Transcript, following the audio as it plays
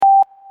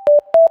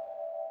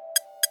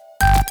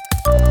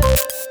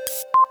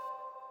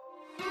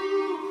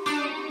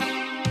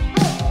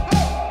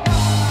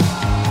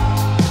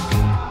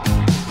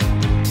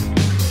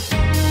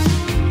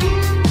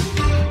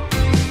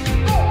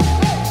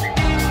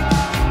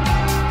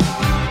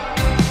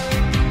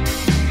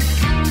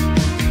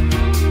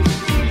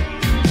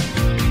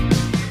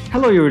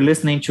Hello, you're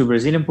listening to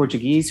Brazilian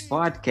Portuguese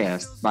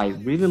podcast by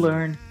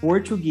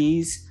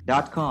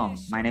reallylearnportuguese.com.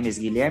 My name is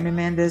Guilherme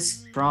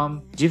Mendes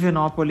from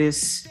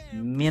Divinópolis,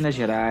 Minas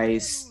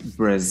Gerais,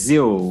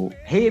 Brazil.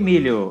 Hey,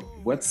 Emilio,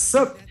 what's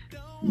up?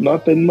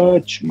 Nothing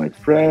much, my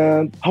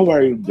friend. How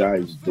are you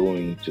guys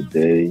doing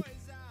today?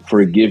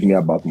 Forgive me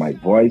about my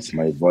voice.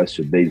 My voice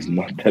today is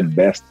not the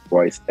best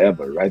voice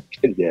ever, right?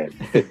 Yeah.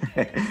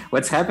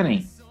 What's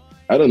happening?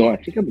 I don't know. I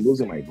think I'm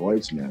losing my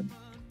voice, man.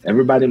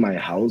 Everybody in my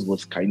house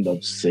was kind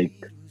of sick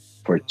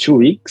for 2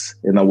 weeks,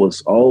 and I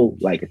was all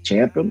like a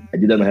champion. I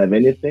didn't have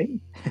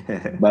anything.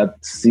 But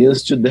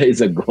since 2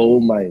 days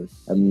ago,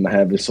 I'm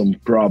having some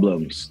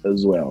problems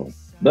as well.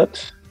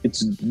 But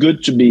it's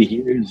good to be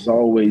here. It's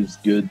always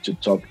good to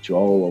talk to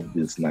all of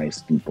these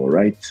nice people,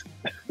 right?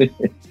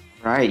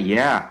 Right,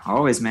 yeah,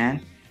 always,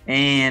 man.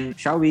 And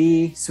shall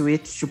we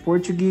switch to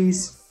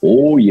Portuguese?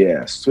 Oh,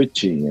 yeah,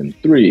 switching in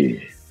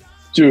 3,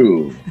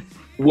 2,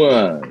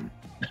 1.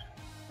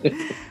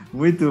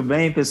 Muito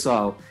bem,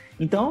 pessoal.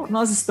 Então,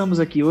 nós estamos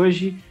aqui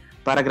hoje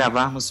para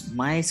gravarmos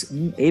mais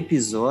um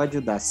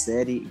episódio da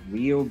série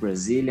Real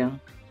Brazilian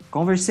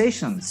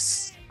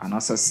Conversations, a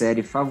nossa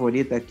série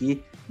favorita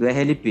aqui do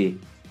RLP.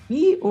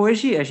 E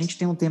hoje a gente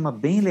tem um tema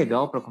bem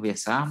legal para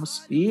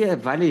conversarmos e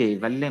vale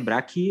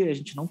lembrar que a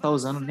gente não está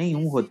usando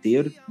nenhum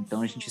roteiro,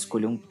 então a gente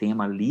escolheu um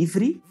tema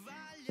livre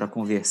para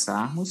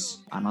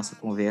conversarmos. A nossa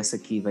conversa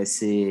aqui vai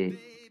ser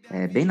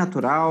bem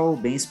natural,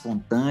 bem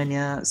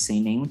espontânea, sem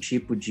nenhum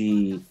tipo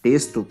de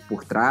texto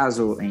por trás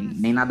ou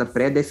nem nada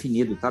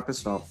pré-definido, tá,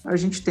 pessoal? A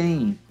gente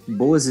tem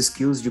boas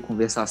skills de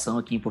conversação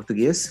aqui em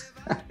português.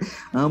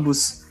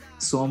 Ambos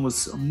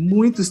somos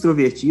muito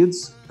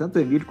extrovertidos, tanto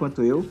o Emílio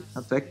quanto eu.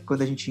 Tanto é que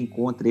quando a gente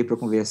encontra aí para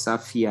conversar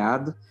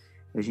afiado,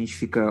 a gente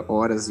fica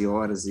horas e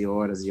horas e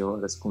horas e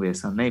horas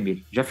conversando, né,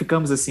 Emílio? Já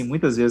ficamos assim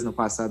muitas vezes no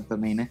passado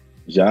também, né?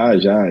 Já.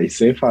 E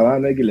sem falar,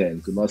 né,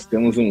 Guilherme, que nós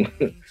temos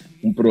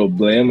um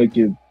problema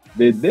que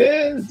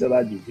desde, sei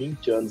lá, de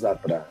 20 anos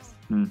atrás.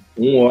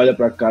 Um olha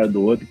para a cara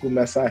do outro e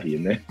começa a rir,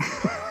 né?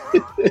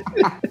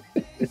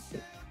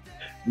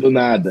 Do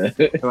nada.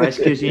 Eu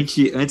acho que a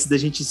gente, antes da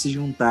gente se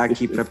juntar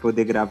aqui para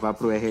poder gravar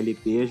pro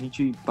RLP, a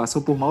gente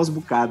passou por maus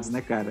bocados,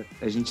 né, cara?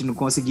 A gente não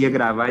conseguia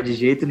gravar de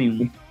jeito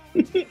nenhum.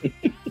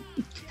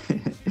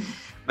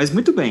 Mas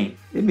muito bem.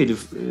 Emílio,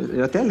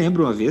 eu até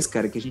lembro uma vez,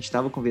 cara, que a gente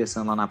estava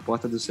conversando lá na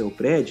porta do seu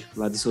prédio,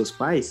 lá dos seus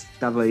pais.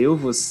 Tava eu,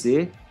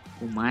 você,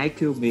 o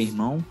Michael, meu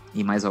irmão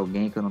e mais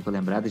alguém que eu não tô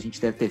lembrado. A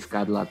gente deve ter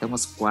ficado lá até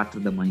umas 4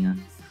 da manhã,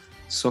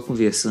 só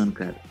conversando,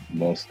 cara.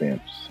 Bons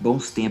tempos.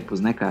 Bons tempos,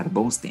 né, cara?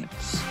 Bons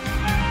tempos.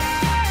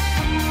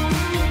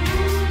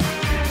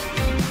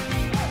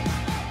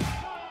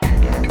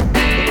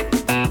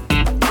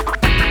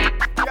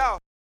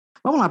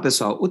 Vamos lá,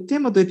 pessoal. O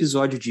tema do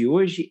episódio de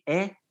hoje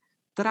é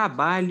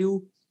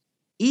trabalho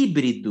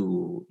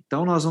híbrido.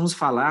 Então, nós vamos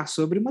falar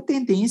sobre uma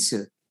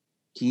tendência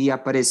que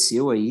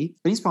apareceu aí,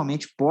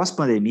 principalmente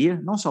pós-pandemia,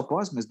 não só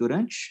pós, mas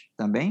durante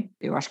também.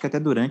 Eu acho que até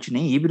durante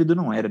nem híbrido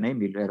não era, né,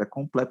 Emílio? Era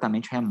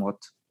completamente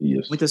remoto.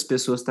 Isso. Muitas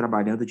pessoas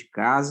trabalhando de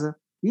casa.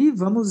 E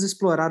vamos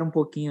explorar um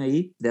pouquinho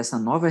aí dessa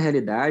nova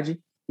realidade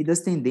e das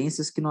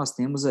tendências que nós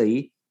temos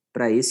aí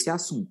para esse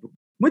assunto.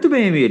 Muito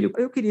bem, Emílio.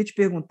 Eu queria te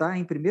perguntar,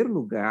 em primeiro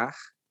lugar,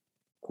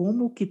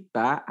 como que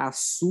está a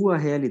sua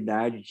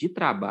realidade de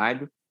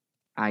trabalho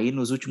aí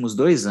nos últimos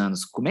 2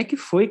 anos? Como é que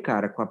foi,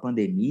 cara, com a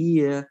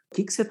pandemia? O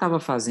que você estava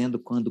fazendo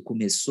quando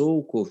começou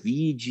o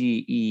Covid?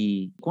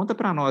 E conta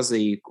para nós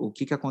aí o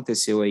que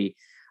aconteceu aí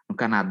no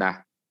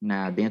Canadá,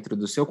 dentro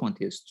do seu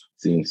contexto.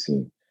 Sim.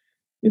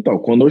 Então,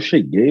 quando eu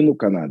cheguei no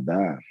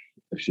Canadá,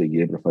 eu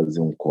cheguei para fazer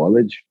um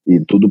college e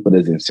tudo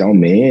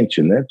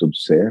presencialmente, né? Tudo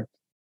certo.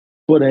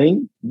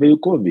 Porém, veio o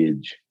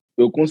Covid.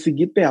 Eu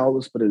consegui ter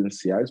aulas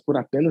presenciais por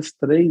apenas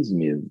 3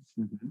 meses.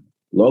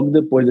 Logo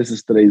depois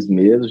desses 3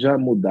 meses, já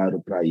mudaram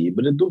para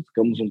híbrido.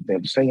 Ficamos um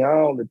tempo sem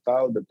aula e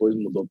tal. Depois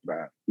mudou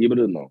para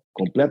híbrido, não.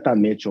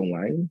 Completamente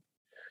online.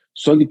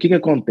 Só que o que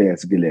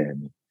acontece,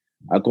 Guilherme?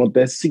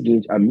 Acontece o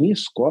seguinte, a minha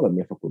escola, a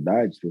minha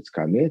faculdade,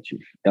 especificamente,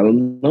 ela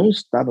não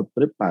estava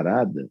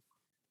preparada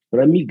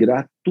para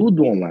migrar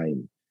tudo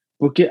online.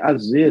 Porque,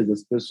 às vezes,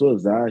 as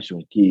pessoas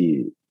acham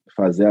que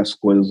fazer as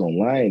coisas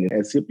online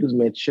é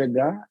simplesmente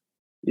chegar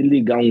e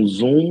ligar um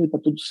Zoom e tá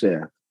tudo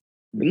certo.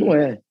 E não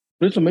é.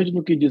 Principalmente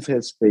no que diz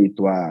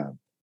respeito a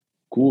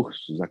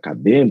cursos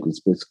acadêmicos,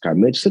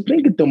 especificamente, você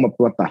tem que ter uma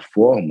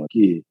plataforma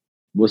que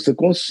você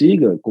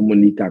consiga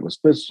comunicar com as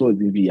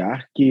pessoas, enviar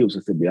arquivos,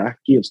 receber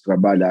arquivos,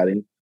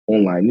 trabalharem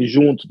online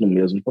juntos no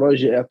mesmo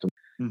projeto.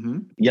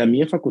 E a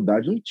minha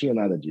faculdade não tinha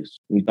nada disso.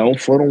 Então,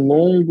 foram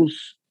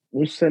longos,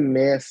 um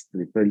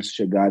semestre para eles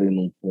chegarem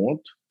num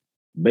ponto,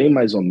 bem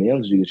mais ou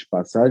menos, diga de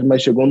passagem,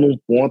 mas chegou num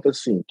ponto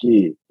assim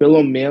que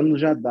pelo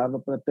menos já dava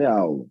para ter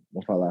aula,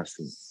 vamos falar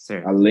assim,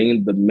 certo. Além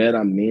de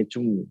meramente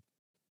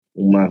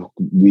uma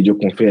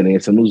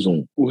videoconferência no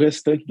Zoom. O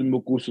restante do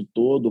meu curso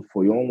todo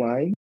foi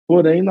online,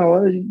 porém na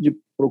hora de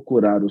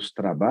procurar os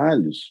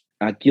trabalhos,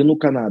 aqui no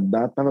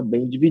Canadá estava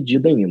bem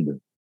dividido ainda,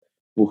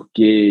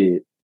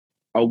 porque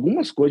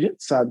Algumas coisas a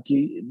gente sabe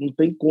que não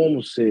tem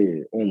como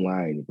ser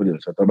online. Por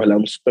exemplo, você vai trabalhar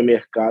no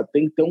supermercado,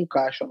 tem que ter um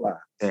caixa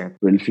lá, Certo,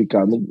 para ele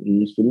ficar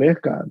no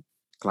supermercado.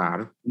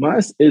 claro.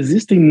 Mas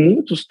existem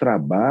muitos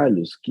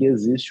trabalhos que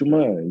existe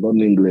uma, igual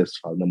no inglês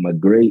fala, uma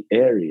gray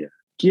area,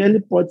 que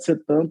ele pode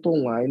ser tanto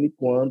online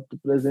quanto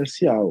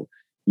presencial.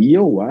 E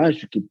eu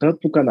acho que tanto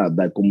no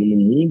Canadá como no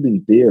mundo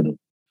inteiro,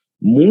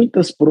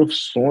 muitas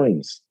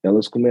profissões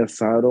elas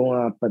começaram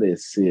a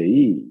aparecer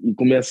aí e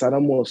começaram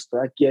a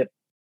mostrar que é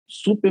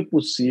super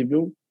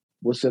possível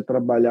você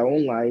trabalhar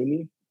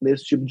online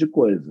nesse tipo de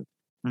coisa.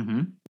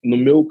 Uhum. No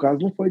meu caso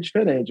não foi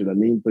diferente. Na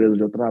minha empresa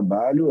onde eu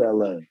trabalho,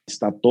 ela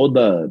está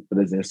toda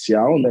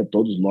presencial, né?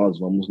 Todos nós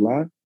vamos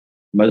lá.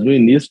 Mas no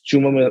início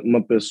tinha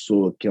uma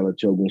pessoa que ela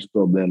tinha alguns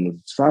problemas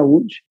de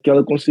saúde, que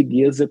ela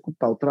conseguia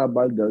executar o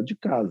trabalho dela de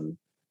casa.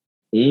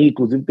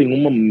 Inclusive tem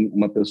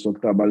uma pessoa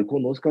que trabalha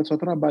conosco que ela só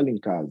trabalha em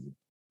casa.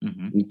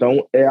 Uhum.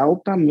 Então é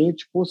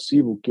altamente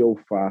possível o que eu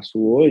faço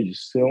hoje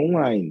ser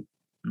online.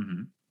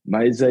 Uhum.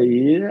 Mas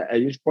aí a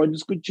gente pode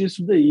discutir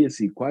isso daí,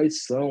 assim,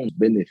 quais são os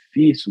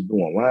benefícios do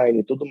online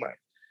e tudo mais.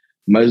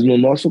 Mas no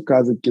nosso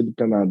caso aqui do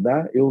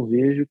Canadá, eu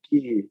vejo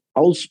que,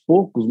 aos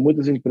poucos,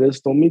 muitas empresas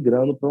estão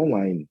migrando para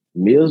online,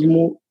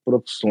 mesmo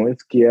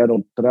profissões que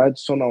eram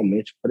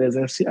tradicionalmente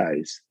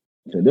presenciais,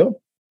 entendeu?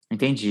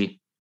 Entendi.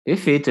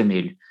 Perfeito,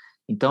 Emílio.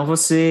 Então,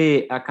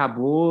 você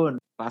acabou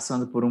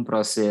passando por um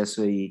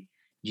processo aí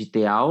de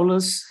ter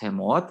aulas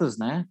remotas,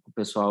 né? O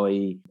pessoal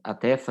aí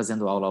até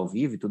fazendo aula ao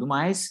vivo e tudo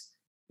mais.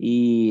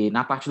 E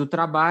na parte do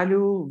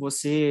trabalho,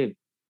 você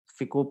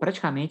ficou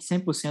praticamente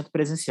 100%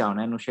 presencial,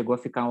 né? Não chegou a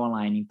ficar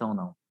online, então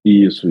não.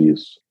 Isso,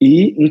 isso.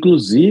 E,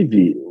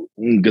 inclusive,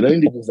 um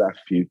grande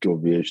desafio que eu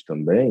vejo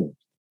também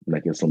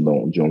na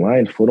questão de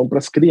online foram para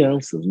as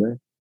crianças, né?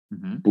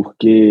 Uhum.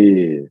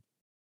 Porque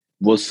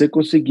você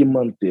conseguir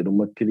manter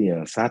uma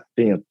criança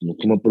atenta no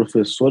que uma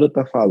professora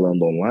está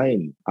falando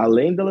online,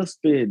 além delas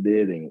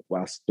perderem o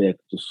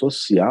aspecto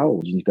social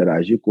de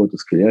interagir com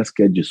outras crianças,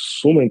 que é de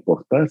suma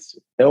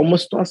importância, é uma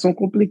situação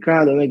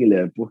complicada, né,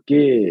 Guilherme?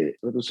 Porque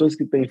as pessoas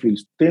que têm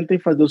filhos, tentem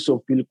fazer o seu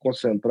filho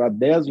concentrar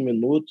 10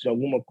 minutos em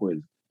alguma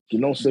coisa, que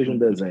não seja um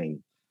desenho,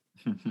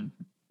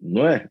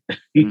 não é?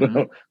 Uhum.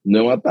 Não, não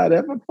é uma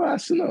tarefa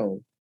fácil, não.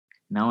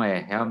 Não é,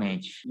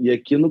 realmente. E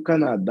aqui no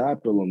Canadá,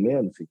 pelo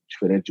menos,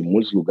 diferente de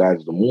muitos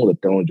lugares do mundo,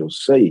 até onde eu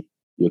sei,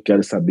 e eu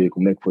quero saber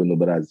como é que foi no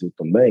Brasil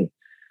também,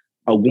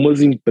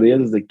 algumas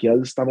empresas aqui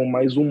elas estavam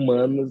mais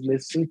humanas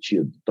nesse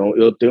sentido. Então,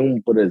 eu tenho,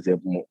 por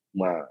exemplo,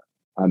 uma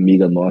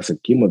amiga nossa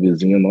aqui, uma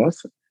vizinha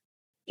nossa,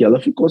 que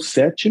ela ficou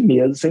 7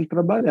 meses sem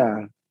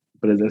trabalhar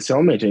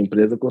presencialmente. A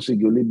empresa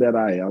conseguiu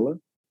liberar ela,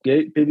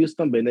 porque teve isso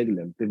também, né,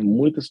 Guilherme? Teve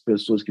muitas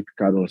pessoas que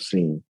ficaram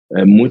assim,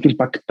 muito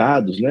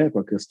impactados, né, com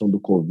a questão do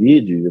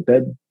Covid,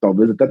 até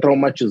talvez até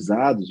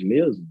traumatizados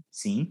mesmo,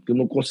 Sim. que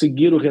não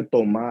conseguiram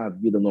retomar a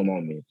vida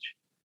normalmente.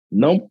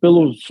 Não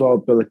só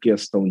pela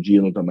questão de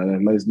ir no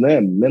trabalho, mas, né,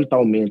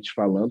 mentalmente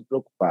falando,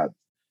 preocupado.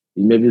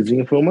 E minha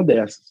vizinha foi uma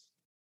dessas.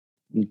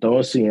 Então,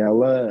 assim,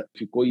 ela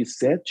ficou aí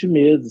 7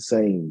 meses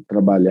sem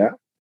trabalhar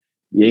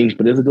e a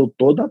empresa deu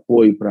todo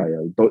apoio para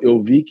ela. Então,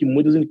 eu vi que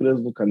muitas empresas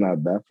no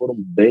Canadá foram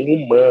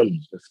bem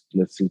humanos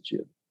nesse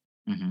sentido.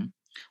 Uhum.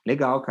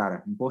 Legal,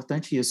 cara.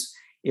 Importante isso.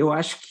 Eu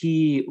acho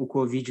que o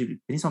Covid,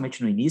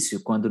 principalmente no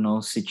início, quando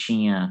não se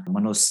tinha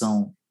uma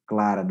noção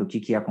clara do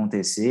que ia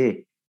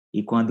acontecer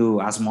e quando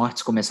as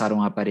mortes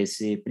começaram a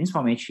aparecer,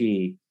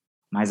 principalmente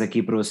mais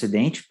aqui para o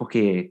Ocidente,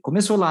 porque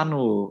começou lá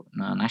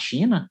na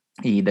China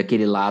e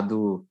daquele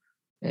lado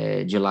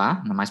de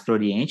lá, mais para o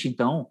Oriente.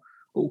 Então,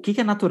 o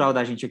que é natural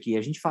da gente aqui?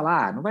 A gente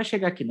fala, não vai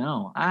chegar aqui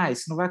não,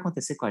 isso não vai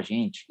acontecer com a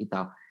gente e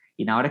tal.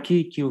 E na hora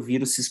que o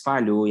vírus se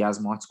espalhou e as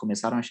mortes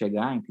começaram a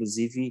chegar,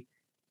 inclusive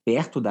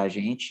perto da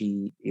gente,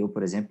 e eu,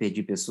 por exemplo,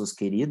 perdi pessoas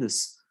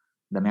queridas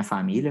da minha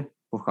família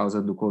por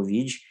causa do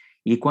Covid,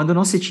 e quando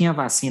não se tinha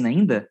vacina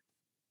ainda,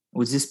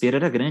 o desespero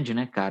era grande,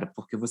 né, cara?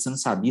 Porque você não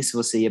sabia se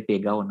você ia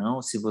pegar ou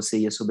não, se você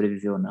ia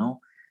sobreviver ou não.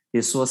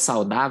 Pessoas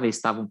saudáveis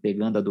estavam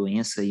pegando a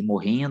doença e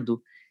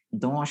morrendo.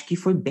 Então, eu acho que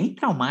foi bem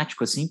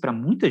traumático, assim, para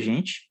muita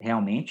gente,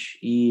 realmente,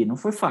 e não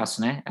foi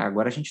fácil, né?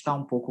 Agora a gente está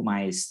um pouco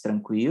mais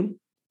tranquilo,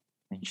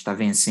 a gente está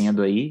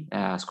vencendo aí,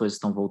 as coisas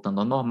estão voltando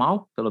ao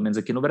normal, pelo menos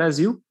aqui no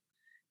Brasil,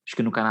 acho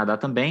que no Canadá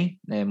também,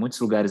 né? Muitos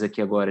lugares aqui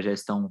agora já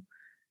estão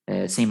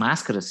sem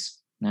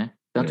máscaras, né?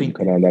 No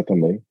Canadá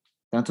também.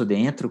 Tanto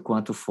dentro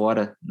quanto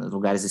fora, nos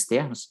lugares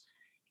externos.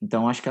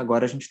 Então, acho que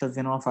agora a gente está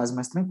vivendo uma fase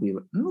mais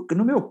tranquila.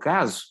 No meu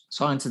caso,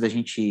 só antes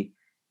de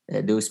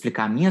eu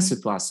explicar a minha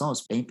situação,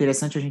 é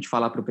interessante a gente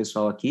falar para o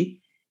pessoal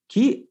aqui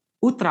que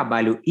o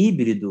trabalho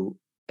híbrido,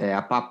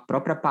 a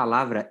própria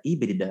palavra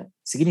híbrida,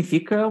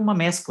 significa uma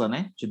mescla,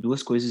 né, de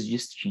duas coisas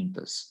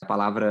distintas. A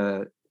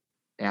palavra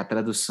é a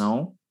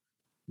tradução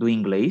do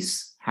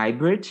inglês,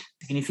 hybrid,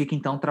 significa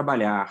então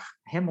trabalhar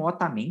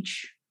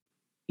remotamente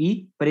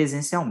e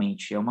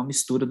presencialmente, é uma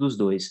mistura dos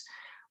dois.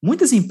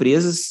 Muitas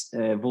empresas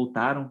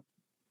voltaram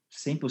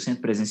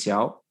 100%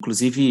 presencial,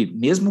 inclusive,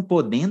 mesmo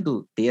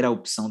podendo ter a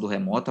opção do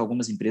remoto,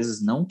 algumas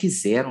empresas não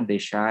quiseram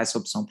deixar essa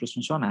opção para os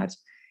funcionários.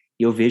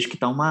 E eu vejo que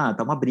tá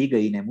uma briga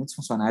aí, né? Muitos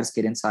funcionários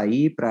querendo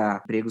sair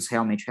para empregos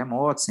realmente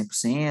remotos,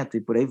 100%,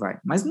 e por aí vai.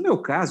 Mas no meu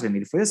caso,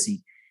 Emílio, foi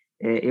assim.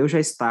 Eu já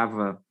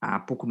estava há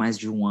pouco mais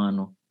de um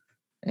ano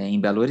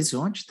em Belo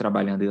Horizonte,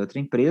 trabalhando em outra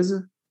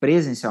empresa,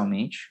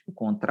 presencialmente. O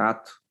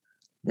contrato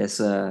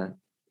dessa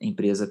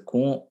empresa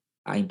com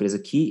a empresa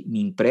que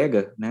me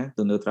emprega, né,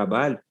 do meu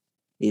trabalho,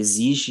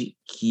 exige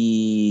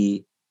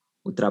que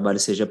o trabalho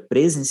seja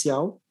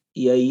presencial.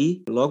 E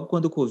aí, logo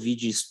quando o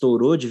Covid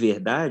estourou de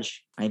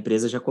verdade, a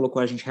empresa já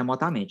colocou a gente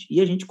remotamente. E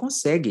a gente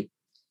consegue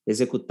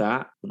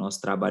executar o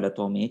nosso trabalho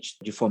atualmente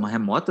de forma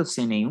remota,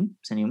 sem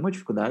nenhuma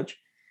dificuldade.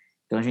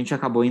 Então a gente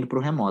acabou indo para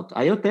o remoto.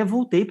 Aí eu até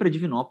voltei para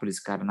Divinópolis,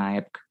 cara, na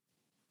época.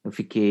 Eu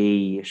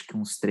fiquei, acho que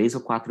uns 3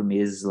 ou 4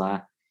 meses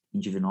lá em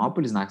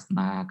Divinópolis,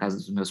 na casa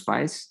dos meus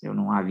pais. Eu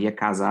não havia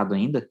casado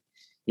ainda.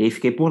 E aí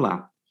fiquei por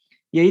lá.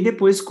 E aí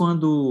depois,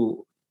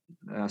 quando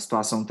a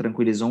situação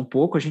tranquilizou um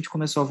pouco, a gente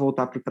começou a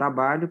voltar para o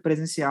trabalho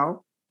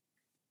presencial,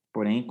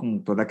 porém com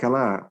todo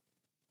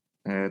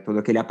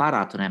aquele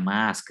aparato, né?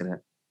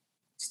 Máscara,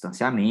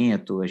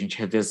 distanciamento, a gente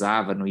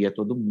revezava, não ia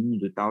todo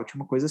mundo e tal,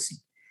 tinha uma coisa assim.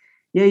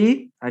 E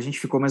aí a gente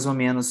ficou mais ou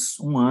menos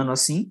um ano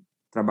assim,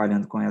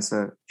 trabalhando com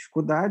essa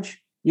dificuldade,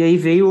 e aí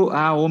veio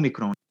a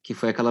Omicron, que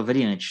foi aquela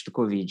variante do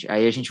Covid.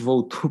 Aí a gente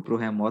voltou para o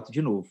remoto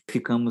de novo.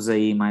 Ficamos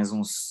aí mais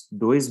uns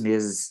 2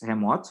 meses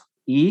remoto,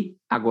 e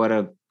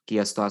agora que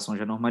a situação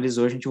já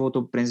normalizou, a gente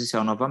voltou para o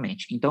presencial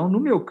novamente. Então, no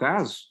meu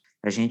caso,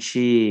 a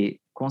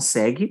gente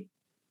consegue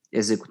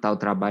executar o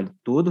trabalho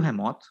todo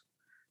remoto,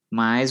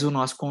 mas o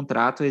nosso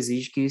contrato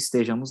exige que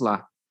estejamos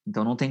lá.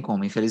 Então não tem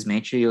como.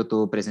 Infelizmente, eu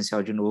estou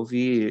presencial de novo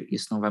e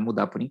isso não vai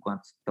mudar por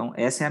enquanto. Então,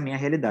 essa é a minha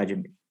realidade,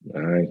 amigo.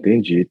 Ah,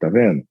 entendi, tá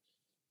vendo?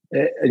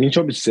 A gente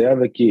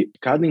observa que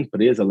cada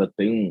empresa ela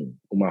tem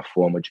uma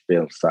forma de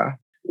pensar.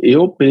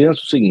 Eu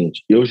penso o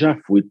seguinte: eu já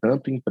fui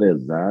tanto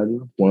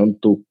empresário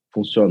quanto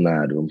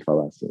funcionário, vamos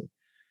falar assim.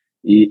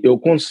 E eu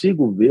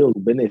consigo ver o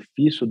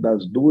benefício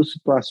das duas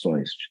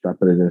situações, de estar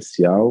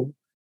presencial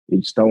e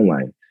de estar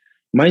online.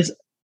 Mas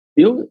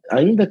eu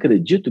ainda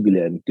acredito,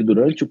 Guilherme, que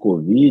durante o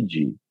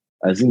Covid,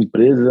 as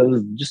empresas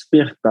elas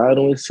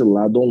despertaram esse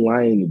lado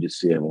online de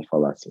ser, vamos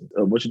falar assim.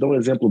 Eu vou te dar um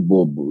exemplo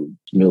bobo.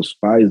 Meus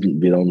pais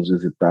virão nos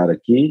visitar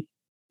aqui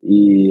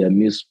e a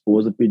minha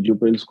esposa pediu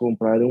para eles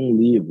comprarem um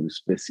livro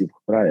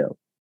específico para ela.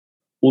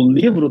 O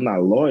livro na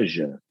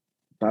loja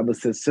estava R$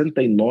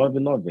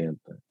 69,90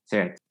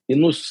 Certo. e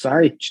no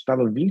site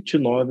estava R$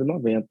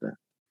 29,90.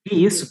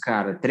 E isso,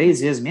 cara,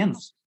 3 vezes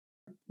menos?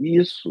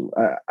 Isso,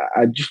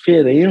 a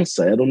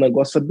diferença era um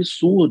negócio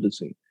absurdo,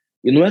 assim.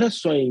 E não era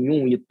só em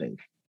um item.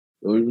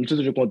 Eu não sei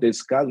se eu já contei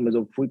esse caso, mas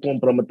eu fui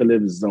comprar uma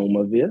televisão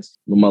uma vez,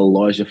 numa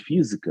loja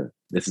física,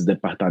 desses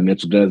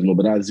departamentos grandes no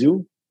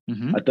Brasil.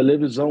 Uhum. A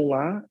televisão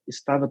lá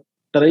estava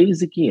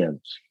 3.500.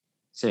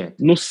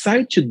 Certo. No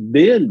site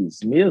deles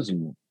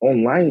mesmo,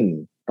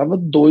 online, estava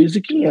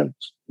 2.500,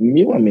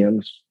 1.000 a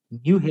menos. R$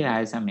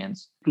 1.000 a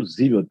menos.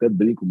 Inclusive, eu até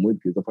brinco muito,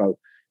 que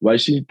eu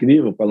acho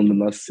incrível, falando da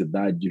nossa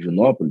cidade de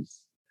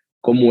Divinópolis,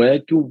 como é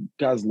que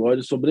as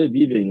lojas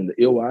sobrevivem ainda.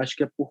 Eu acho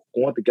que é por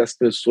conta que as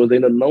pessoas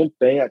ainda não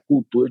têm a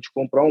cultura de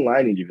comprar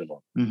online em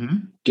Divinópolis.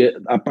 Uhum. Porque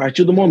a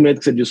partir do momento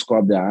que você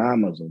descobre a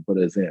Amazon, por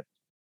exemplo,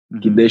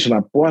 que Uhum. deixa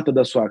na porta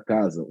da sua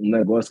casa um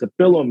negócio que é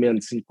pelo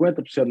menos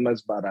 50%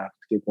 mais barato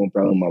do que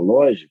comprar numa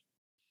loja,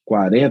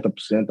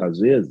 40% às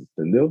vezes,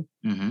 entendeu?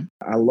 Uhum.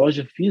 A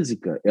loja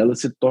física, ela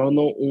se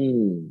torna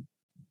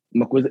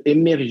uma coisa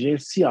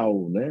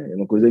emergencial, né? É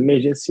uma coisa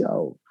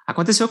emergencial.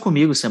 Aconteceu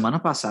comigo semana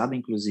passada,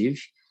 inclusive.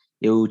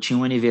 Eu tinha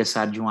um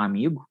aniversário de um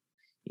amigo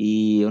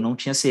e eu não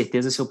tinha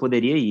certeza se eu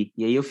poderia ir.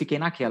 E aí eu fiquei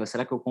naquela,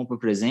 será que eu compro o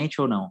presente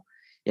ou não?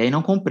 E aí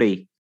não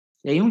comprei.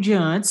 E aí um dia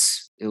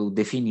antes eu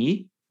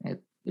defini,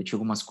 eu tinha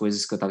algumas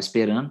coisas que eu estava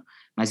esperando,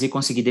 mas eu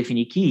consegui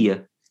definir que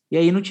ia. E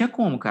aí não tinha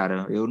como,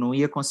 cara. Eu não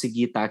ia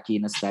conseguir estar aqui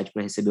na cidade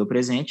para receber o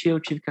presente e eu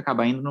tive que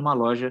acabar indo numa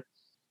loja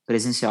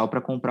presencial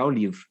para comprar o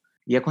livro.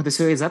 E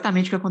aconteceu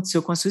exatamente o que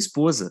aconteceu com a sua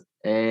esposa.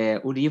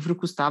 O livro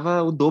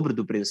custava o dobro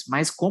do preço,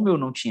 mas como eu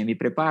não tinha me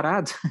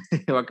preparado,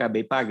 eu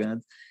acabei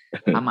pagando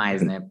a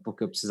mais, né?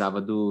 Porque eu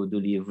precisava do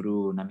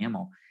livro na minha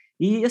mão.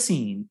 E,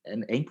 assim,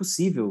 é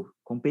impossível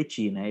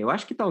competir, né? Eu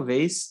acho que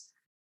talvez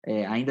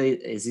ainda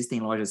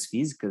existem lojas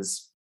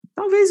físicas,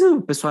 talvez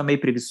o pessoal é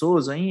meio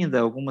preguiçoso ainda,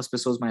 algumas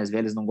pessoas mais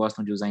velhas não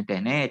gostam de usar a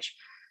internet.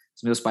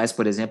 Os meus pais,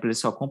 por exemplo, eles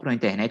só compram a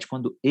internet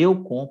quando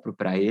eu compro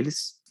para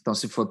eles. Então,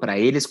 se for para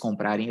eles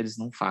comprarem, eles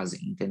não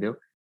fazem, entendeu?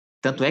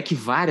 Tanto é que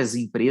várias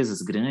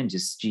empresas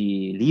grandes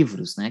de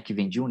livros, né, que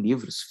vendiam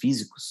livros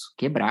físicos,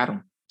 quebraram.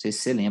 Não sei se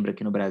você lembra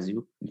aqui no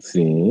Brasil, pelo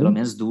Sim,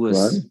 menos duas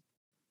claro.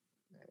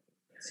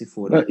 se Não,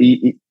 foram.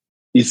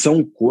 e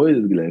são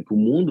coisas, Guilherme, que o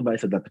mundo vai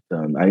se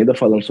adaptando. Ainda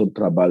falando sobre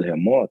trabalho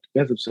remoto,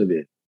 pensa para você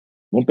ver.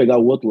 Vamos pegar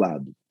o outro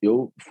lado.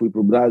 Eu fui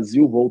para o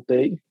Brasil,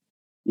 voltei,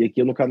 e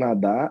aqui no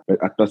Canadá,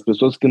 para as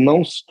pessoas que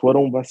não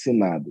foram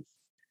vacinadas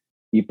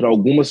e para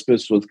algumas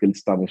pessoas que eles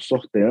estavam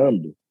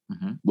sorteando,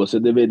 Uhum. você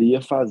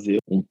deveria fazer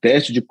um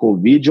teste de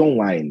Covid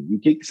online. E o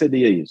que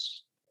seria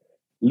isso?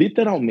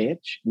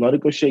 Literalmente, na hora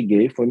que eu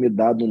cheguei, foi me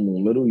dado um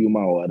número e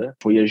uma hora,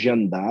 foi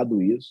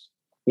agendado isso.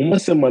 Uma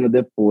semana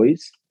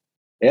depois,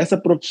 essa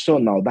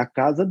profissional da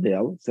casa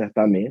dela,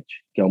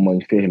 certamente, que é uma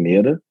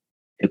enfermeira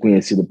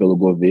reconhecida pelo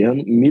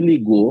governo, me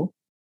ligou,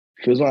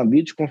 fez uma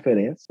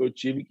videoconferência. Eu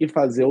tive que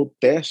fazer o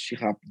teste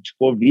rápido de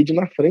Covid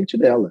na frente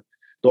dela.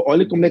 Então,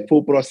 olha como é que foi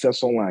o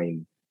processo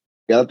online.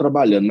 Ela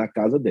trabalhando na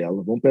casa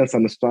dela, vamos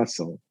pensar na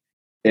situação.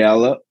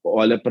 Ela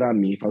olha para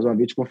mim, faz uma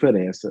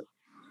videoconferência,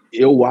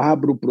 eu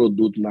abro o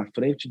produto na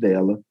frente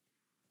dela,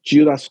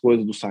 tiro as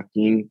coisas do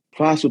saquinho,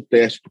 faço o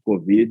teste do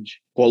Covid,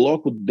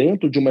 coloco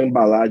dentro de uma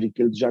embalagem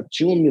que eles já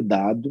tinham me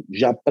dado,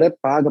 já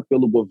pré-paga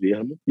pelo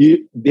governo,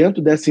 e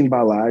dentro dessa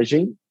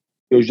embalagem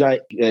eu já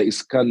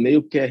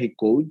escaneio o QR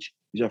Code,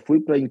 já fui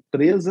para a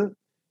empresa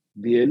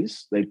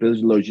deles, da empresa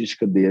de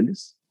logística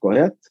deles,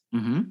 correto?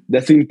 Uhum.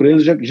 Dessa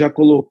empresa já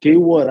coloquei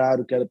o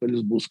horário que era para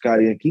eles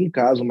buscarem aqui em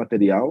casa o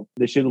material,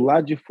 deixei do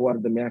lado de fora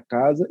da minha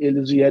casa,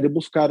 eles vieram e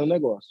buscaram o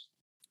negócio.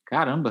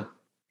 Caramba!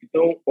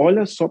 Então,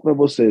 olha só para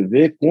você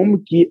ver como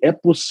que é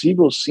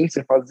possível, sim,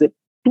 você fazer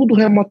tudo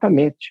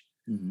remotamente.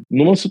 Uhum.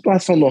 Numa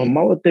situação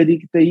normal, eu teria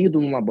que ter ido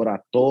num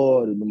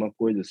laboratório, numa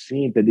coisa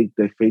assim, teria que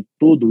ter feito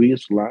tudo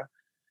isso lá.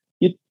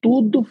 E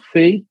tudo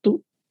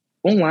feito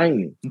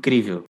online.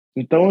 Incrível.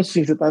 Então,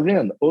 assim, você está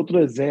vendo? Outro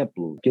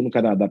exemplo, aqui no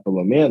Canadá,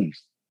 pelo menos,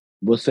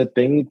 você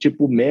tem,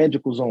 tipo,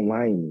 médicos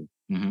online.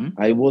 Uhum.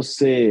 Aí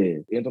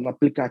você entra no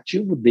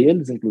aplicativo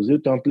deles, inclusive,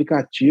 tem um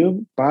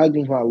aplicativo, paga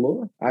um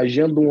valor,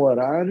 agenda um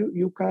horário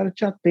e o cara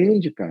te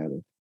atende, cara.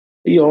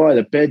 E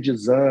olha, pede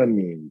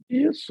exame.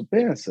 Isso,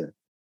 pensa.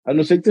 A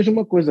não ser que seja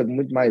uma coisa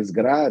muito mais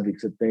grave, que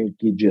você tem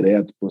que ir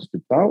direto para o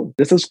hospital.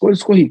 Essas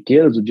coisas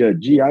corriqueiras do dia a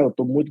dia, eu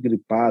estou muito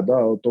gripado,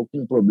 eu estou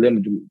com um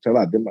problema de, sei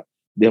lá,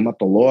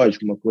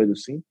 dermatológico, uma coisa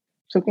assim.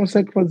 Você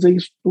consegue fazer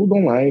isso tudo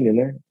online,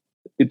 né?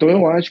 Então,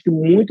 eu acho que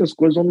muitas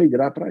coisas vão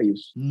migrar para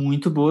isso.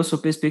 Muito boa sua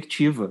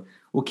perspectiva.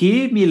 O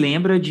que me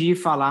lembra de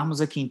falarmos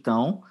aqui,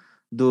 então,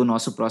 do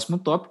nosso próximo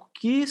tópico,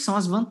 que são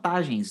as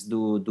vantagens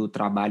do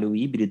trabalho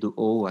híbrido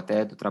ou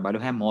até do trabalho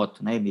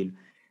remoto, né, Emílio?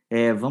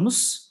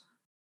 Vamos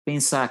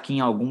pensar aqui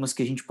em algumas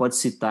que a gente pode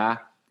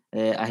citar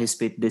a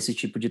respeito desse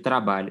tipo de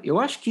trabalho. Eu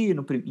acho que,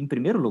 em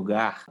primeiro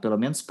lugar, pelo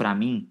menos para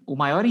mim, o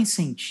maior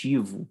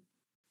incentivo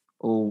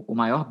ou o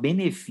maior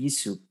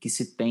benefício que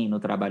se tem no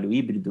trabalho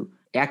híbrido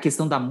é a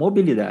questão da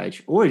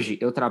mobilidade. Hoje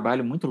eu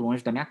trabalho muito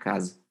longe da minha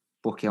casa,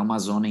 porque é uma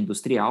zona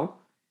industrial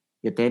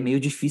e até é meio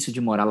difícil de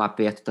morar lá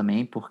perto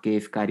também, porque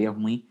ficaria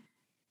ruim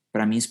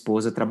para minha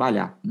esposa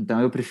trabalhar. Então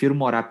eu prefiro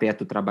morar perto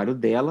do trabalho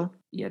dela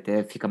e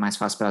até fica mais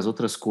fácil para as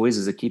outras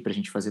coisas aqui para a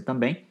gente fazer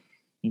também.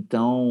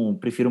 Então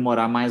prefiro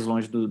morar mais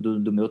longe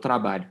do meu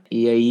trabalho.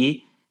 E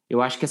aí eu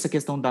acho que essa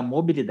questão da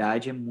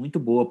mobilidade é muito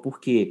boa,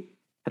 porque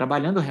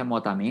trabalhando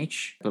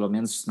remotamente, pelo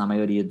menos na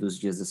maioria dos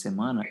dias da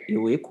semana,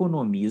 eu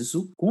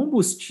economizo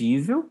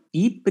combustível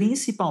e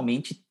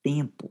principalmente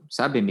tempo,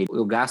 sabe, Emílio?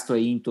 Eu gasto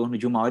aí em torno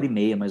de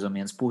 1h30, mais ou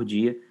menos, por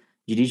dia,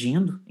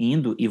 dirigindo,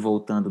 indo e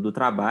voltando do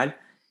trabalho.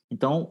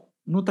 Então,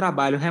 no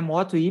trabalho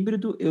remoto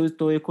híbrido, eu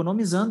estou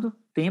economizando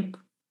tempo,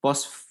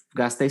 posso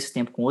gastar esse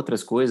tempo com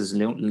outras coisas,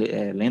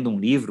 lendo um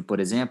livro, por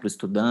exemplo,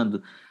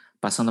 estudando,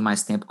 passando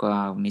mais tempo com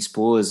a minha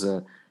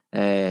esposa,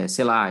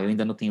 sei lá, eu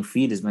ainda não tenho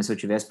filhos, mas se eu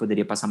tivesse,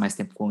 poderia passar mais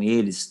tempo com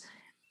eles.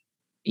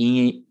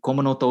 E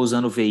como não estou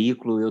usando o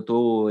veículo, eu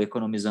estou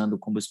economizando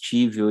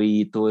combustível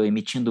e estou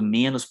emitindo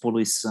menos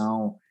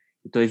poluição,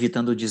 estou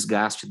evitando o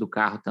desgaste do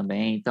carro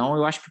também. Então,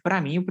 eu acho que para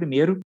mim o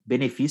primeiro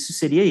benefício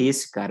seria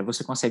esse, cara.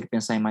 Você consegue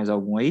pensar em mais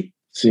algum aí?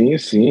 Sim,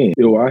 sim.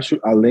 Eu acho,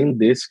 além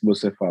desse que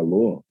você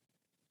falou,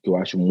 que eu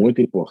acho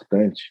muito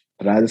importante,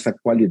 traz essa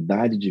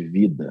qualidade de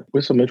vida.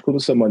 Principalmente quando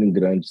você mora em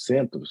grandes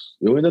centros,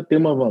 eu ainda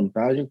tenho uma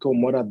vantagem que eu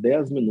moro a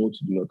 10 minutos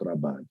do meu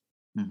trabalho.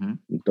 Uhum.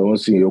 Então,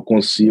 assim, eu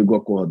consigo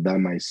acordar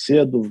mais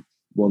cedo,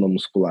 vou na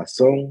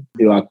musculação,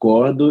 eu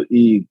acordo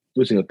e,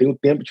 assim, eu tenho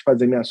tempo de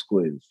fazer minhas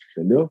coisas,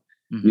 entendeu?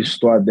 Uhum.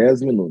 Estou a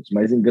 10 minutos.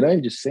 Mas em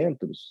grandes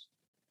centros,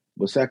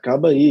 você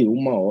acaba aí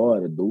 1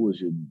 hora, 2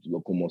 de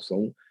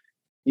locomoção,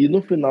 e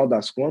no final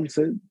das contas,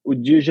 o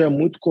dia já é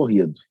muito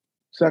corrido.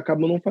 Você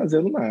acaba não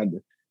fazendo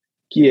nada,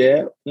 que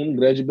é um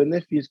grande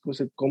benefício, que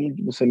você, como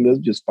você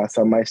mesmo disse,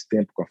 passar mais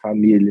tempo com a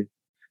família,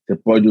 você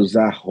pode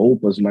usar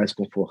roupas mais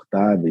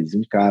confortáveis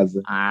em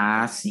casa.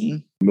 Ah,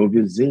 sim. Meu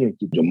vizinho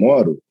aqui onde eu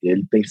moro,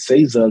 ele tem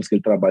 6 anos que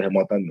ele trabalha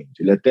remotamente.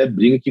 Ele até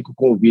brinca que com o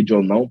Covid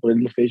ou não, para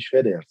ele não fez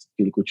diferença,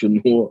 porque ele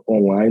continua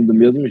online do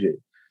mesmo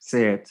jeito.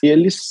 Certo.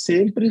 Ele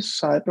sempre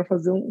sai para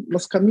fazer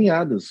umas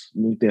caminhadas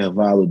no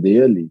intervalo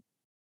dele,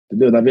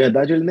 entendeu? Na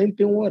verdade, ele nem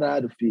tem um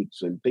horário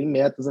fixo, ele tem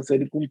metas a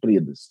serem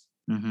cumpridas.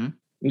 Uhum.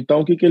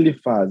 Então, o que ele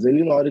faz?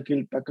 Ele, na hora que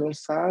ele está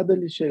cansado,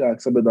 ele chega,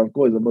 sabe de uma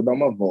coisa? Eu vou dar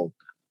uma volta.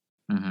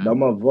 Dá Uhum.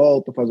 uma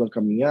volta, faz uma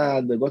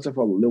caminhada, igual você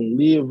falou, lê um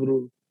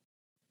livro,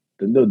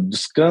 entendeu?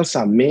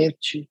 Descansa a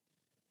mente.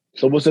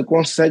 Então, você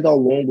consegue, ao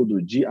longo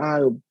do dia,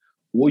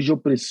 hoje eu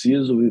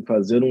preciso ir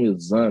fazer um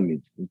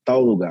exame em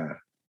tal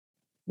lugar.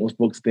 Vamos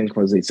supor que você tem que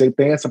fazer isso. Você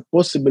tem essa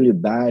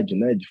possibilidade,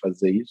 né, de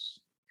fazer isso.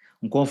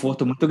 Um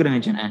conforto muito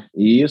grande, né?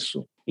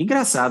 Isso.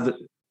 Engraçado.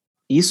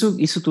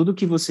 Isso tudo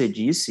que você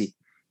disse,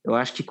 eu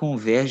acho que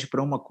converge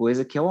para uma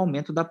coisa que é o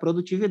aumento da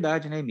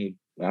produtividade, né, Emílio?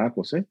 Ah,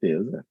 com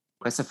certeza.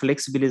 Com essa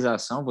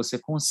flexibilização, você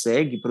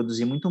consegue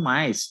produzir muito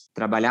mais,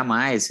 trabalhar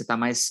mais, você está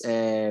mais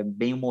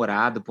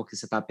bem-humorado porque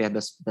você está perto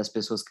das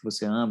pessoas que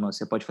você ama,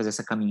 você pode fazer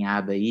essa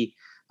caminhada aí,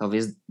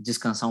 talvez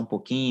descansar um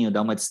pouquinho,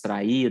 dar uma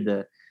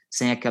distraída,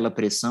 sem aquela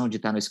pressão de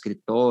estar no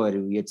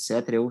escritório e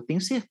etc. Eu tenho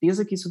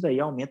certeza que isso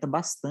daí aumenta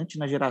bastante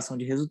na geração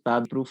de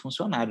resultado para o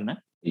funcionário, né?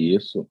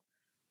 Isso.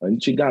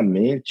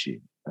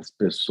 Antigamente, as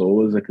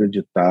pessoas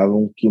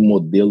acreditavam que o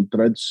modelo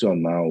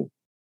tradicional,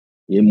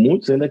 e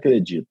muitos ainda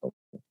acreditam,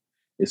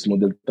 esse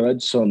modelo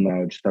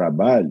tradicional de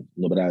trabalho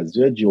no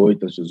Brasil é de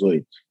 8 às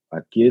 18.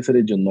 Aqui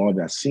seria de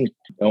 9 às 5.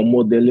 É um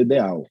modelo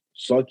ideal.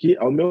 Só que,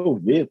 ao meu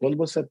ver, quando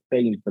você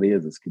pega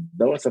empresas que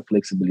dão essa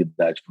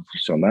flexibilidade para o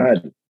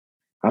funcionário,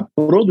 a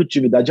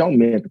produtividade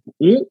aumenta.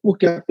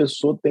 Porque a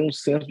pessoa tem um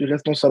senso de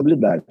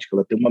responsabilidade, que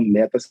ela tem uma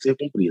meta a ser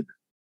cumprida.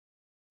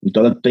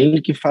 Então, ela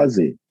tem que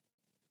fazer.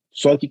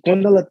 Só que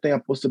quando ela tem a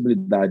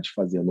possibilidade de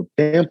fazer no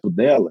tempo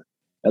dela,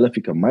 ela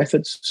fica mais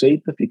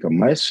satisfeita, fica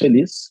mais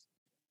feliz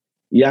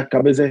e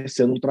acaba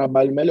exercendo um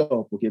trabalho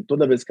melhor, porque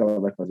toda vez que ela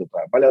vai fazer o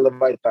trabalho, ela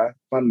vai estar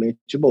com a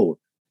mente boa.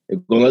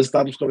 Quando nós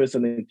estávamos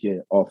conversando aqui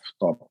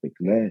off-topic,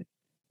 né?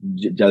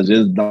 De às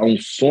vezes dar um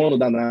sono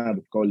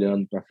danado, ficar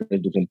olhando para frente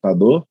do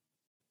computador,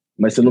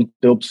 mas você não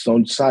tem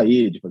opção de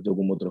sair, de fazer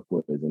alguma outra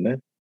coisa, né?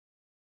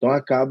 Então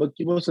acaba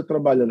que você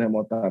trabalhando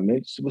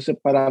remotamente, se você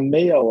parar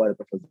meia hora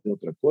para fazer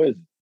outra coisa,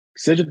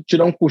 que seja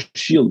tirar um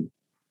cochilo,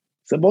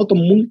 você volta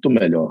muito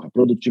melhor, a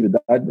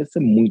produtividade vai ser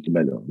muito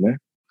melhor, né?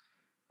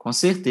 Com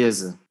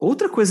certeza.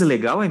 Outra coisa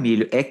legal,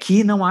 Emílio, é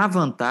que não há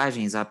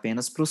vantagens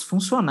apenas para os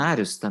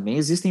funcionários, também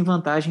existem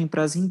vantagens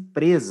para as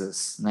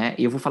empresas, né?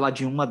 E eu vou falar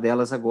de uma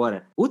delas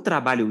agora. O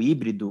trabalho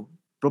híbrido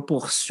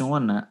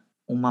proporciona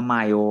uma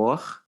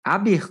maior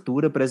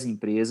abertura para as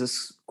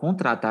empresas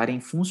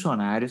contratarem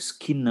funcionários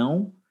que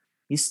não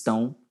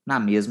estão na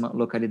mesma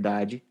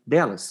localidade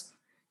delas.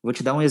 Vou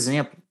te dar um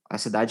exemplo. A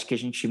cidade que a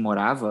gente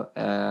morava,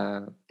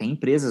 tem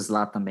empresas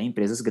lá também,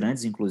 empresas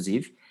grandes,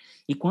 inclusive,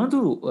 e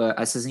quando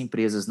essas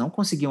empresas não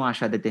conseguiam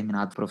achar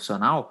determinado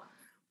profissional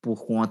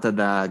por conta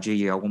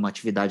de alguma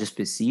atividade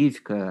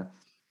específica,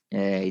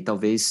 e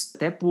talvez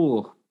até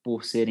por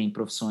serem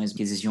profissões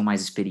que exigiam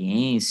mais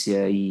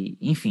experiência, e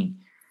enfim,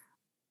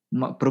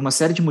 por uma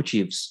série de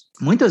motivos.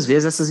 Muitas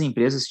vezes essas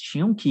empresas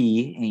tinham que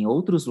ir em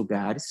outros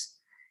lugares,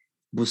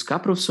 buscar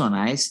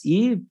profissionais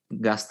e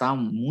gastar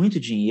muito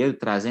dinheiro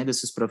trazendo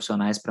esses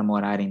profissionais para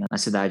morarem na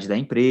cidade da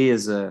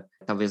empresa,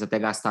 talvez até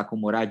gastar com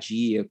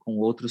moradia, com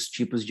outros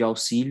tipos de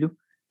auxílio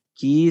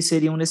que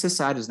seriam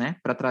necessários, né,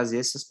 para trazer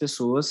essas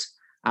pessoas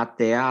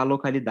até a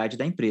localidade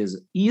da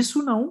empresa. E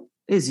isso não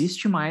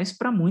existe mais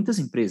para muitas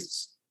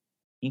empresas.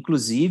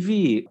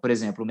 Inclusive, por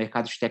exemplo, o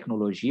mercado de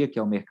tecnologia, que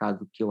é o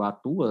mercado que eu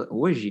atuo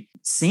hoje,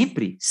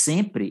 sempre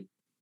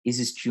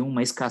existiu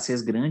uma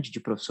escassez grande de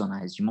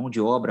profissionais, de mão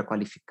de obra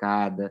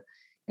qualificada,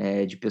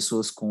 de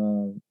pessoas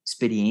com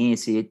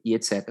experiência e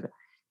etc.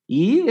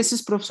 E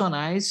esses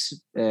profissionais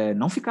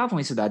não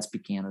ficavam em cidades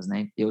pequenas,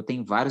 né? Eu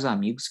tenho vários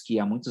amigos que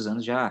há muitos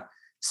anos já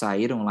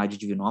saíram lá de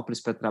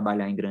Divinópolis para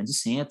trabalhar em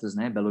grandes centros,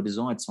 né? Belo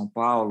Horizonte, São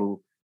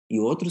Paulo e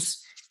outros.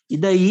 E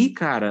daí,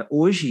 cara,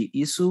 hoje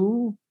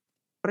isso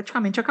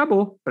praticamente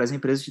acabou para as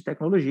empresas de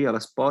tecnologia.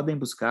 Elas podem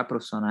buscar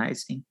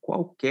profissionais em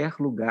qualquer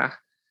lugar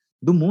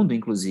do mundo,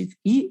 inclusive.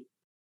 E,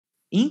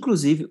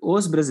 inclusive,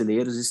 os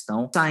brasileiros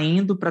estão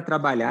saindo para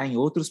trabalhar em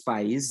outros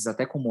países,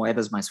 até com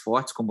moedas mais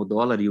fortes, como o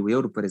dólar e o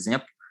euro, por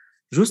exemplo,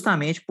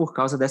 justamente por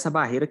causa dessa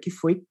barreira que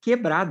foi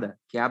quebrada,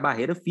 que é a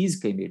barreira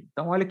física, Emílio.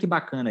 Então, olha que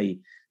bacana aí,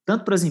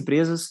 tanto para as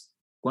empresas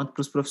quanto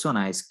para os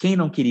profissionais. Quem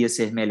não queria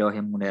ser melhor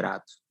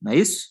remunerado, não é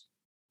isso?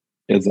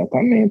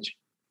 Exatamente.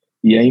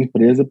 E a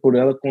empresa, por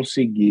ela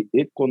conseguir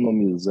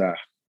economizar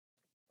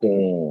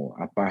com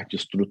a parte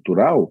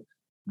estrutural,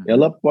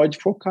 ela pode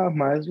focar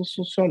mais nos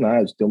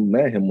funcionários, ter,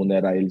 né,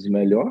 remunerar eles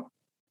melhor,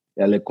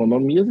 ela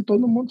economiza e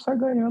todo mundo sai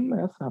ganhando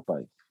nessa,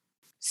 rapaz.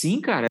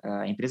 Sim, cara.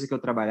 A empresa que eu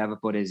trabalhava,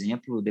 por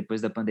exemplo,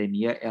 depois da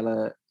pandemia,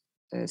 ela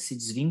se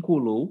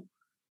desvinculou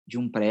de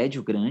um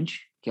prédio grande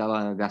que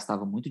ela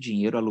gastava muito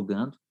dinheiro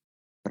alugando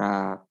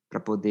para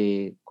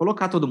poder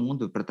colocar todo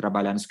mundo para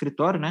trabalhar no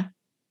escritório, né?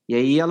 E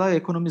aí ela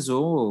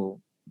economizou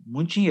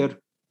muito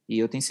dinheiro. E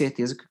eu tenho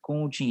certeza que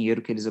com o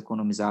dinheiro que eles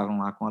economizavam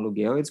lá com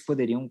aluguel, eles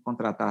poderiam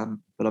contratar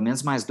pelo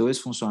menos mais 2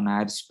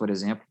 funcionários, por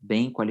exemplo,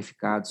 bem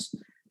qualificados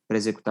para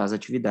executar as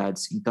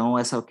atividades. Então,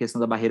 essa questão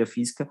da barreira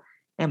física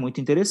é muito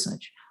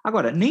interessante.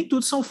 Agora, nem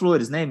tudo são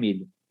flores, né,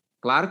 Emílio?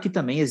 Claro que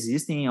também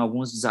existem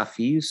alguns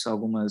desafios,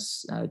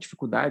 algumas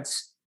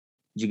dificuldades,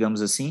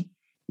 digamos assim,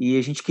 e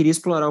a gente queria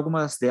explorar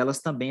algumas delas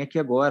também aqui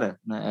agora,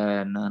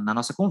 né, na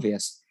nossa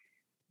conversa.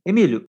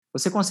 Emílio,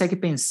 você consegue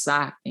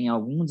pensar em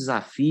algum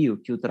desafio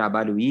que o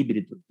trabalho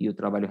híbrido e o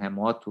trabalho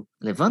remoto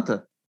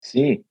levanta?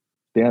 Sim,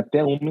 tem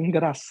até uma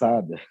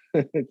engraçada,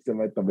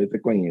 que talvez você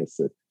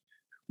conheça.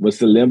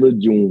 Você lembra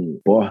de um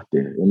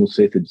repórter, eu não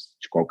sei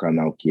de qual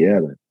canal que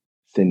era,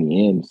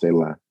 CNN, sei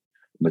lá,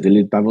 mas ele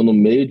estava no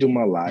meio de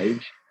uma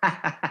live.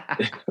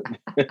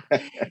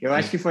 Eu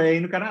acho que foi aí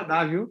no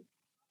Canadá, viu?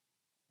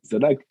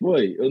 Será que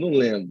foi? Eu não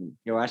lembro.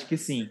 Eu acho que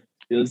sim.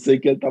 Eu sei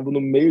que ele estava no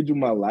meio de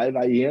uma live,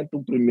 aí entra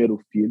o primeiro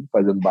filho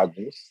fazendo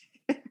bagunça,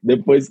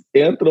 depois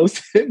entra o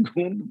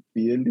segundo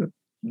filho,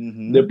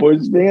 Uhum.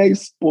 depois vem a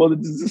esposa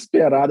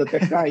desesperada, até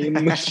caindo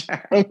no chão,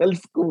 ela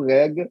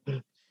escorrega,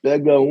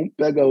 pega um,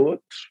 pega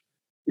outro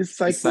e E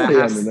sai sai correndo,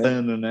 né?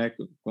 arrastando, né,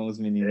 com os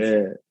meninos.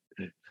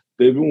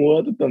 Teve um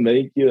outro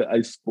também que a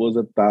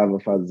esposa estava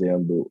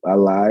fazendo a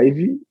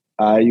live,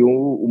 aí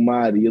o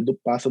marido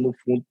passa no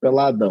fundo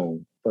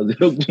peladão,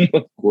 fazendo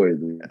alguma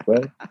coisa,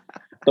 sabe?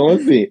 Então,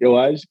 assim, eu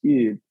acho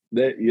que,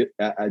 né,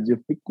 a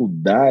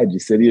dificuldade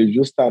seria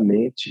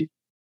justamente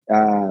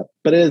a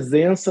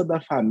presença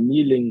da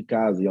família em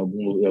casa em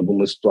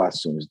algumas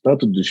situações,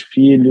 tanto dos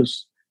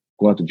filhos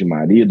quanto de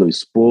marido ou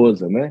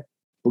esposa, né?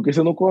 Porque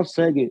você não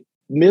consegue,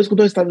 mesmo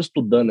quando eu estava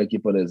estudando aqui,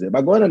 por exemplo,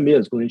 agora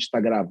mesmo, quando a gente está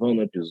gravando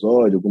um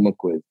episódio, alguma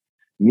coisa,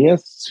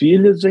 minhas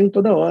filhas vêm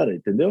toda hora,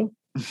 entendeu?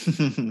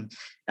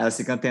 Elas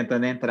ficam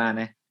tentando entrar,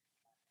 né?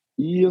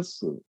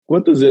 Isso.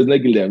 Quantas vezes, né,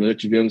 Guilherme? Já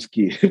tivemos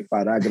que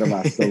parar a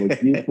gravação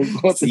aqui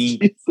por conta Sim,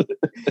 disso.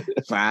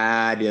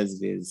 várias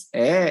vezes.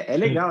 É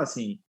legal,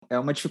 assim, é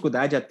uma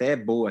dificuldade até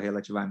boa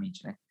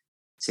relativamente, né?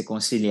 Você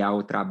conciliar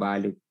o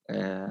trabalho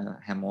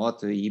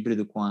remoto e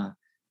híbrido com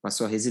a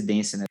sua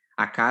residência, né?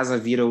 A casa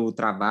vira o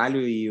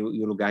trabalho e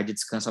o lugar de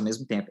descanso ao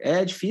mesmo tempo.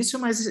 É difícil,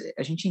 mas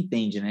a gente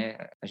entende, né?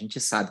 A gente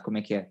sabe como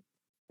é que é.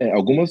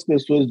 Algumas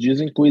pessoas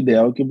dizem que o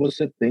ideal é que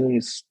você tenha um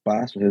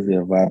espaço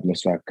reservado na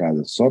sua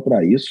casa só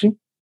para isso,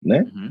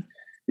 né? Uhum.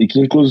 E que,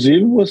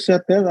 inclusive, você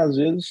até, às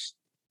vezes,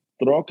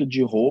 troca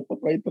de roupa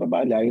para ir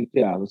trabalhar,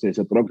 entre aspas. Ou seja,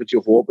 você troca de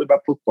roupa e vai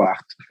para o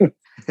quarto.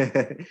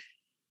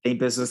 Tem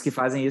pessoas que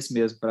fazem isso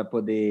mesmo para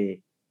poder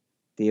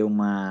ter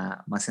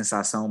uma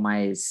sensação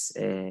mais.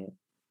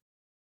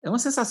 É uma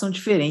sensação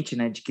diferente,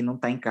 né? De que não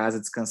está em casa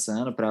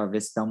descansando para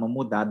ver se dá uma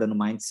mudada no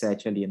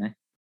mindset ali, né?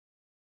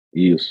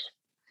 Isso.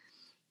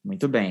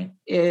 Muito bem.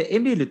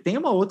 Emílio, tem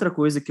uma outra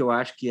coisa que eu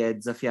acho que é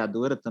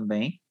desafiadora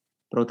também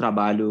para o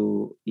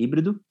trabalho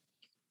híbrido,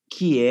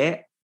 que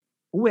é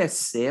o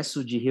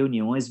excesso de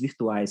reuniões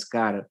virtuais,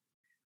 cara.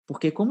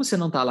 Porque como você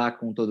não está lá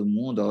com todo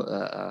mundo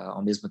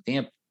ao mesmo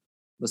tempo,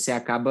 você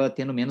acaba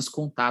tendo menos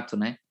contato,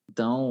 né?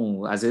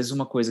 Então, às vezes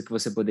uma coisa que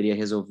você poderia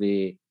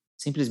resolver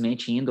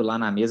simplesmente indo lá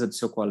na mesa do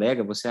seu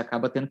colega, você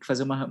acaba tendo que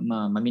fazer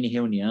uma mini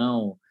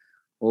reunião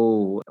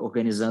ou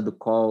organizando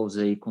calls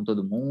aí com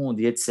todo mundo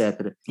e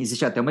etc.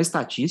 Existe até uma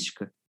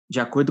estatística, de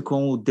acordo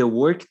com o The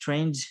Work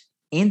Trend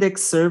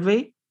Index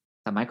Survey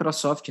da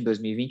Microsoft em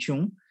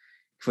 2021,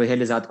 que foi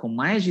realizado com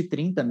mais de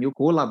 30 mil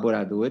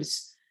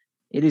colaboradores.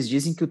 Eles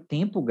dizem que o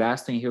tempo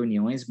gasto em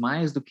reuniões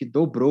mais do que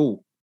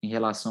dobrou em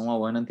relação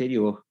ao ano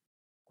anterior,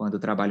 quando o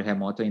trabalho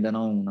remoto ainda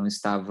não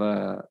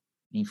estava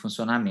em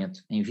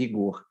funcionamento, em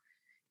vigor.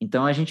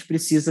 Então, a gente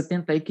precisa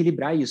tentar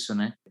equilibrar isso,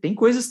 né? Tem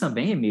coisas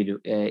também, Emílio,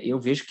 eu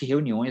vejo que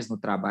reuniões no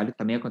trabalho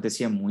também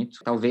acontecia muito.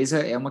 Talvez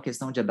é uma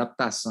questão de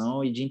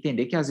adaptação e de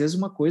entender que, às vezes,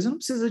 uma coisa não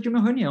precisa de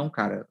uma reunião,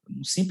 cara.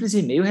 Um simples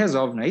e-mail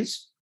resolve, não é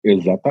isso?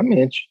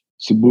 Exatamente.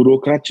 Se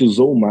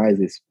burocratizou mais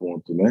esse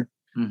ponto, né?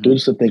 Tudo Uhum.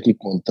 você tem que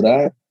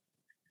encontrar.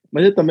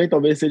 Mas ele também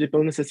talvez seja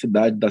pela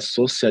necessidade da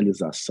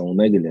socialização,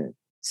 né, Guilherme? De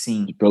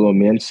Sim, pelo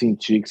menos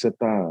sentir que você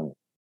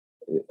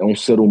é um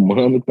ser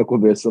humano que está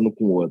conversando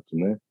com o outro,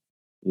 né?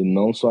 E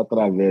não só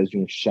através de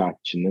um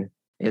chat, né?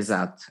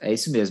 exato. É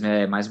isso mesmo,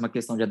 é mais uma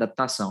questão de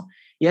adaptação.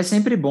 E é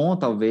sempre bom,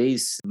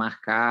 talvez,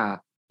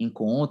 marcar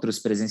encontros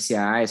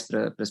presenciais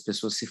para as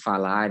pessoas se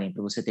falarem,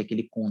 para você ter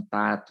aquele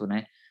contato,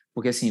 né?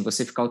 Porque, assim,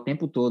 você ficar o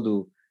tempo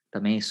todo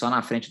também só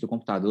na frente do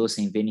computador,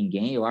 sem ver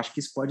ninguém, eu acho que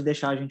isso pode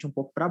deixar a gente um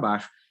pouco para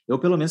baixo. Eu,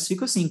 pelo menos,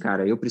 fico assim,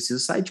 cara. Eu preciso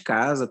sair de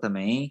casa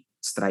também,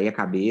 distrair a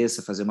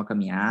cabeça, fazer uma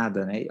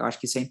caminhada, né? Eu acho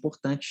que isso é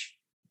importante,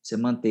 você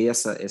manter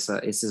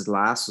esses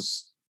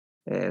laços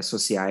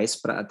sociais,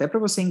 até para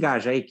você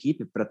engajar a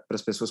equipe, para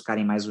as pessoas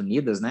ficarem mais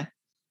unidas, né?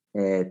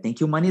 Tem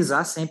que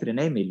humanizar sempre,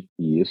 né, Emílio?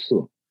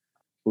 Isso.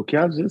 Porque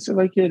às vezes você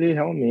vai querer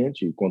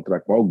realmente encontrar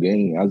com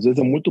alguém. Às vezes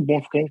é muito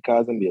bom ficar em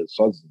casa mesmo,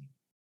 sozinho.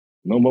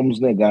 Não vamos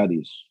negar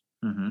isso.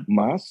 Uhum.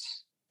 Mas,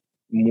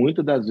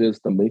 muitas das vezes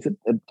também, você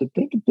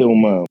tem que ter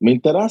uma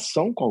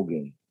interação com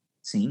alguém.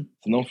 Sim,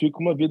 Senão fica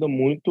uma vida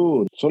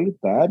muito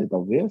solitária,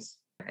 talvez.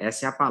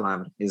 essa é a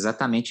palavra,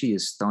 exatamente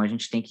isso. Então a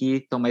gente tem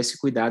que tomar esse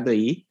cuidado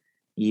aí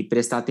e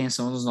prestar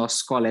atenção nos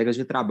nossos colegas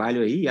de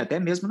trabalho aí, e até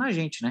mesmo na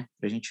gente, né?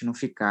 Para a gente não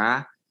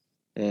ficar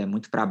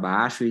muito para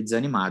baixo e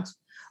desanimado.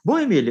 Bom,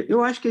 Emílio,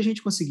 eu acho que a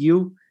gente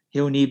conseguiu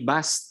reunir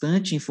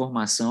bastante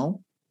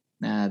informação,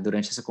 né,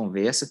 durante essa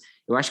conversa.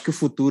 Eu acho que o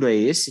futuro é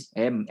esse,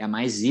 é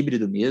mais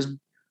híbrido mesmo.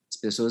 As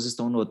pessoas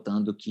estão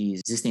notando que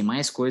existem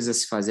mais coisas a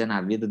se fazer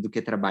na vida do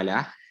que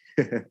trabalhar,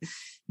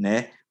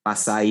 né?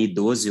 Passar aí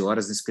 12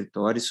 horas no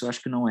escritório, isso eu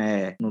acho que não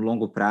é, no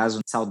longo prazo,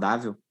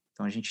 saudável.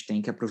 Então, a gente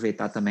tem que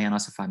aproveitar também a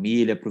nossa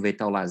família,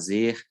 aproveitar o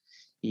lazer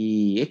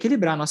e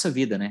equilibrar a nossa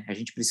vida, né? A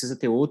gente precisa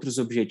ter outros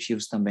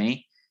objetivos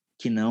também,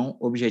 que não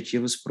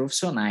objetivos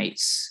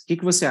profissionais. O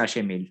que você acha,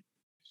 Emílio?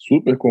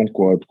 Super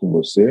concordo com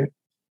você.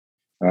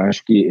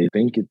 Acho que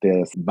tem que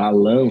ter essa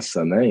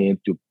balança, né,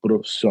 entre o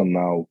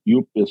profissional e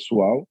o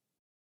pessoal,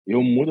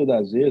 Eu, muitas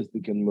das vezes,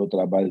 porque no meu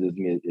trabalho às vezes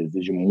me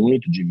exige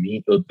muito de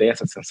mim, eu tenho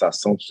essa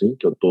sensação, sim,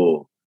 que eu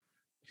tô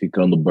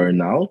ficando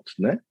burnout,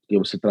 né? Porque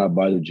você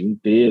trabalha o dia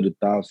inteiro e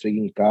tal, chega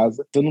em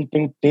casa, você não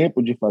tem o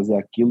tempo de fazer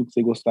aquilo que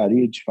você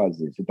gostaria de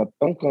fazer. Você tá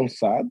tão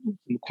cansado,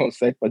 você não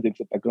consegue fazer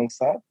porque você tá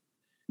cansado,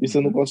 e você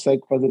não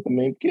consegue fazer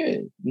também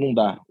porque não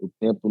dá, o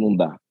tempo não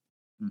dá.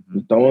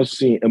 Então,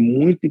 assim, é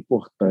muito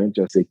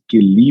importante esse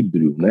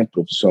equilíbrio, né,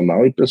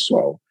 profissional e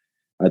pessoal.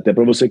 Até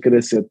para você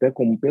crescer até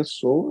como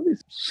pessoa e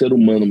ser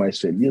humano mais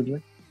feliz,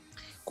 né?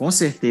 Com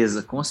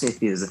certeza, com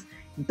certeza.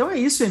 Então é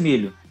isso,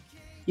 Emílio.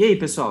 E aí,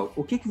 pessoal,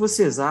 o que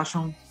vocês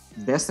acham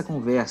desta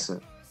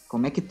conversa?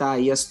 Como é que está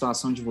aí a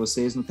situação de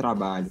vocês no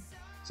trabalho?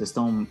 Vocês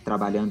estão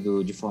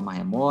trabalhando de forma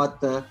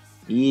remota,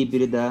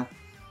 híbrida,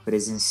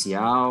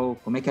 presencial?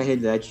 Como é que é a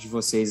realidade de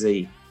vocês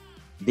aí?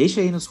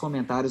 Deixa aí nos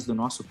comentários do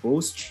nosso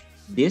post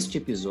deste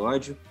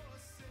episódio,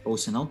 ou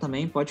se não,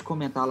 também pode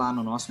comentar lá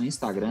no nosso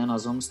Instagram,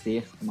 nós vamos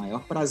ter o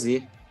maior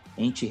prazer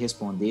em te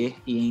responder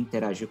e em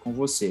interagir com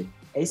você.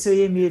 É isso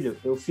aí, Emílio.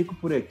 Eu fico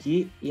por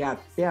aqui e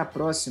até a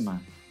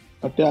próxima.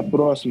 Até a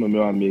próxima,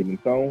 meu amigo.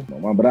 Então,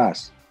 um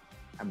abraço.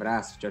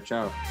 Abraço. Tchau,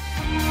 tchau.